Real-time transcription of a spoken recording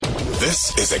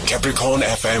This is a Capricorn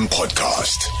FM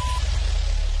podcast.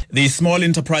 The Small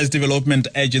Enterprise Development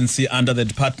Agency under the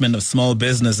Department of Small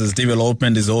Businesses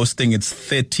Development is hosting its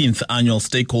 13th Annual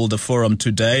Stakeholder Forum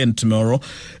today and tomorrow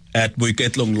at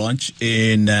Boiketlong Launch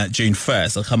in Jane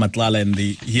Furse,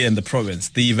 here in the province.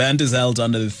 The event is held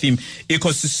under the theme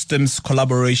Ecosystems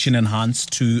Collaboration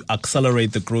Enhanced to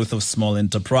Accelerate the Growth of Small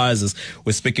Enterprises.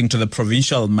 We're speaking to the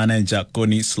Provincial Manager,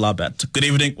 Koenie Slabbert. Good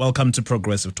evening. Welcome to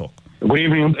Progressive Talk. Good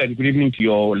evening, and good evening to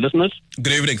your listeners.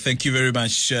 Good evening. Thank you very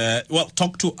much.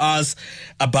 Talk to us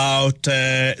about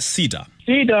Seda.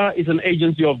 Seda is an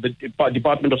agency of the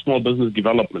Department of Small Business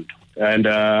Development, and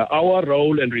our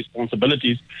role and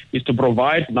responsibilities is to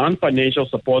provide non-financial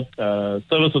support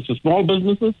services to small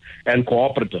businesses and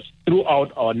cooperatives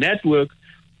throughout our network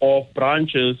of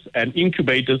branches and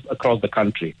incubators across the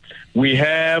country. We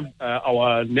have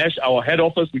our head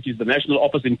office, which is the national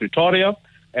office in Pretoria,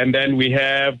 and then we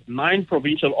have 9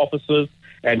 provincial offices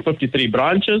and 53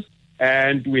 branches,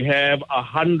 and we have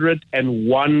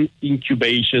 101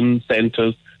 incubation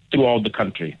centers throughout the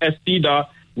country. As Seda,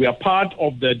 we are part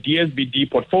of the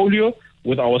DSBD portfolio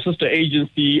with our sister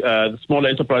agency, the Small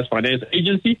Enterprise Finance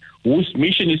Agency, whose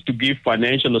mission is to give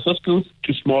financial assistance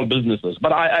to small businesses.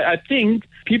 But I think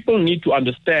people need to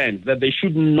understand that they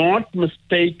should not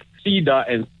mistake Seda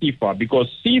and CFA,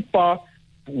 because CFA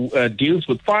deals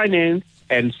with finance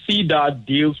and Seda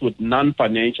deals with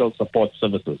non-financial support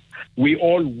services. We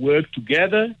all work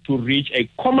together to reach a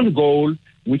common goal,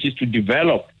 which is to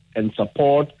develop and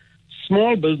support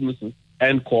small businesses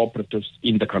and cooperatives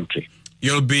in the country.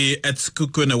 You'll be at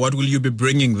Sekhukhune. What will you be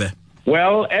bringing there?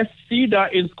 Well, as Seda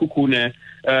in Sekhukhune,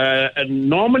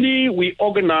 normally we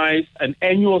organize an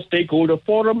annual stakeholder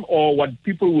forum, or what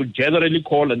people would generally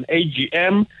call an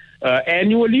AGM,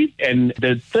 annually. And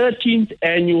the 13th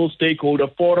Annual Stakeholder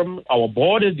Forum, our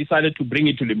board has decided to bring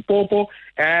it to Limpopo.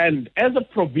 And as a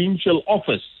provincial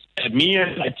office, me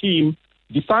and my team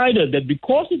decided that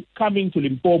because it's coming to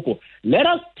Limpopo, let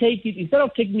us take it, instead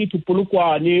of taking it to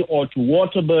Polokwane or to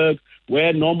Waterberg,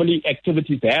 where normally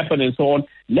activities happen and so on,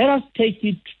 let us take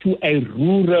it to a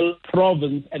rural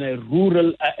province and a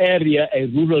rural area, a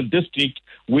rural district,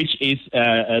 which is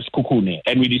Sekhukhune.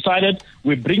 And we decided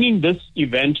we're bringing this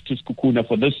event to Sekhukhune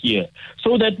for this year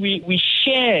so that we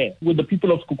share with the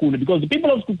people of Sekhukhune, because the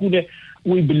people of Sekhukhune,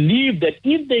 we believe that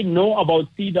if they know about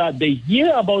Seda, they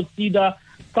hear about Seda,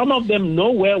 some of them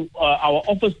know where our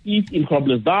office is in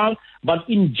Groblersdal, but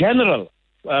in general,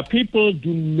 people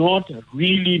do not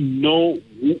really know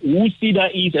who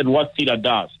Seda is and what Seda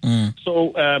does.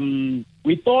 So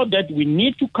we thought that we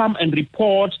need to come and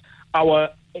report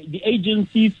the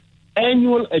agency's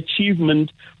annual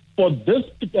achievement for this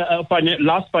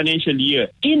last financial year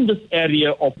in this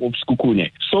area of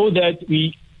Sekhukhune, so that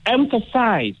we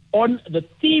emphasize on the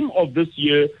theme of this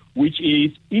year, which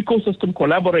is ecosystem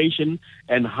collaboration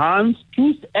enhanced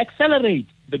to accelerate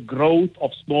the growth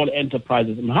of small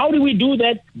enterprises. And how do we do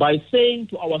that? By saying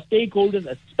to our stakeholders,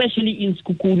 especially in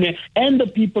Sekhukhune and the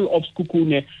people of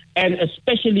Sekhukhune, and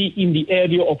especially in the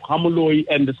area of Nghamula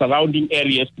and the surrounding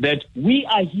areas, that we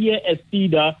are here as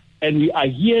Seda, and we are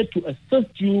here to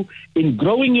assist you in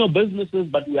growing your businesses,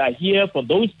 but we are here for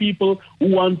those people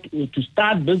who want to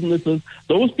start businesses,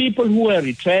 those people who are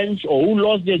retrenched or who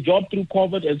lost their job through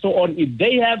COVID and so on. If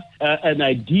they have an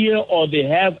idea or they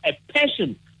have a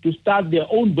passion to start their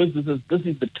own businesses, this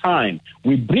is the time.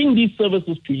 We bring these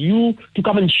services to you to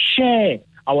come and share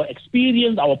our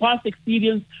experience, our past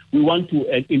experience. We want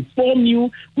to inform you.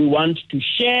 We want to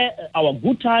share our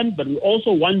good times, but we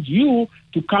also want you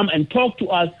to come and talk to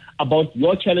us about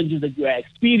your challenges that you are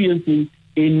experiencing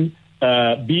in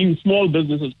being small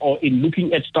businesses or in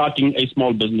looking at starting a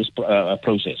small business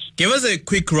process. Give us a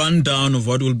quick rundown of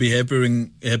what will be happening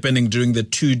during the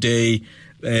 2-day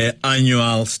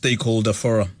Annual Stakeholder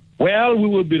Forum. Well, we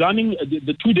will be running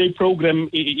the 2-day program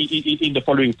in the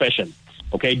following fashion.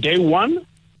 Okay, day 1,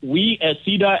 we as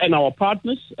Seda and our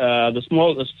partners, the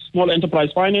Small Enterprise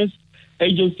Finance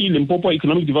Agency, Limpopo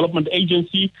Economic Development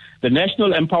Agency, the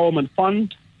National Empowerment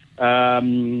Fund,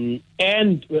 and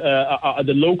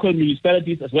the local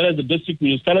municipalities, as well as the district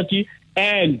municipality,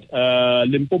 and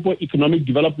Limpopo Economic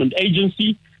Development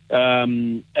Agency,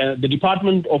 the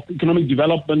Department of Economic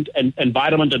Development and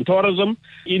Environment and Tourism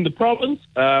in the province.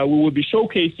 We will be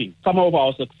showcasing some of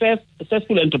our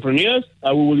successful entrepreneurs.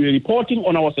 We will be reporting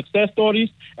on our success stories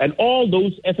and all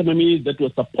those SMMEs that were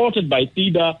supported by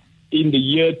Seda in the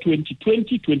year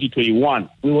 2020-2021.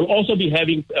 We will also be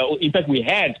having, in fact, we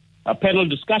had panel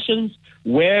discussions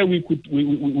where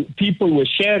people were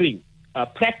sharing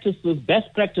practices,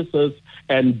 best practices,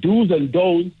 and do's and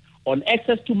don'ts on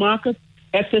access to markets,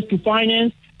 access to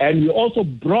finance, And we also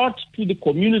brought to the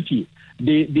community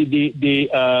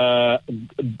the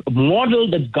model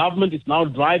that government is now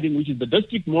driving, which is the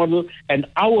district model, and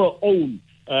our own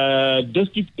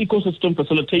district ecosystem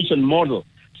facilitation model,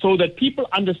 so that people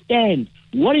understand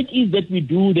what it is that we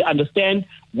do. They understand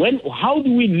how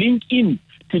do we link in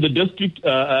to the district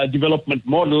development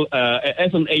model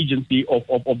as an agency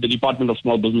of the Department of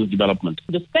Small Business Development.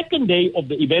 The second day of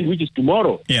the event, which is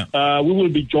tomorrow, we will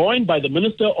be joined by the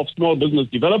Minister of Small Business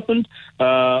Development,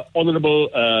 Honorable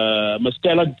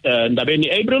Stella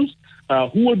Ndabeni-Abrams,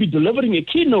 who will be delivering a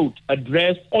keynote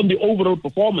address on the overall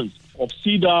performance of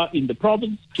Seda in the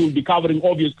province. She will be covering,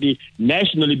 obviously,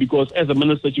 nationally, because as a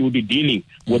minister, she will be dealing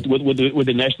with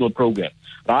the national program,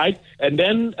 right? And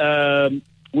then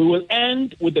we will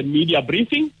end with a media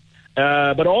briefing.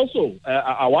 But also,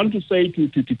 I want to say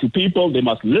to people, they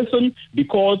must listen,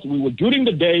 because during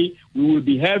the day, we will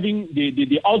be having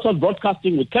the outside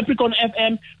broadcasting with Capricorn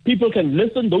FM. People can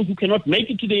listen, those who cannot make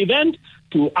it to the event,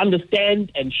 to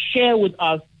understand and share with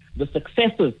us the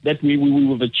successes that we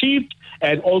have achieved,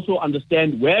 and also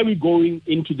understand where we're going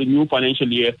into the new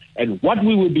financial year and what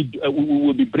we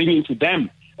will be bringing to them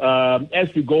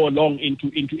as we go along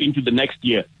into the next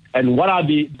year, and what are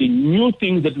the new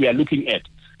things that we are looking at.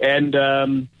 And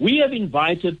we have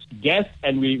invited guests,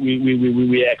 and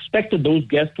we expected those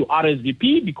guests to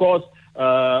RSVP because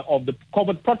of the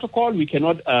COVID protocol. We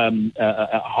cannot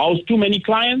house too many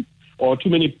clients or too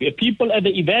many people at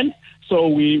the event. So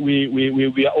we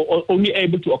are only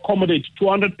able to accommodate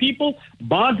 200 people.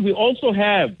 But we also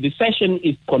have, the session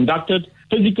is conducted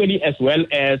physically as well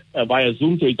as via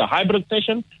Zoom, so it's a hybrid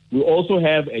session. We also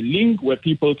have a link where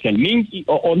people can link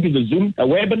onto the Zoom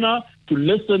webinar to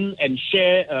listen and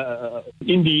share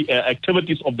in the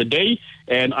activities of the day,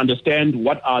 and understand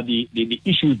what are the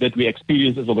issues that we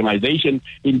experience as an organization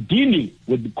in dealing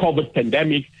with the COVID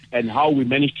pandemic, and how we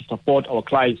manage to support our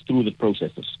clients through the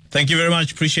processes. Thank you very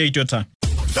much. Appreciate your time.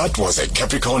 That was a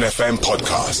Capricorn FM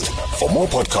podcast. For more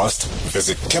podcasts,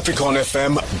 visit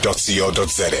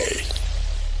capricornfm.co.za.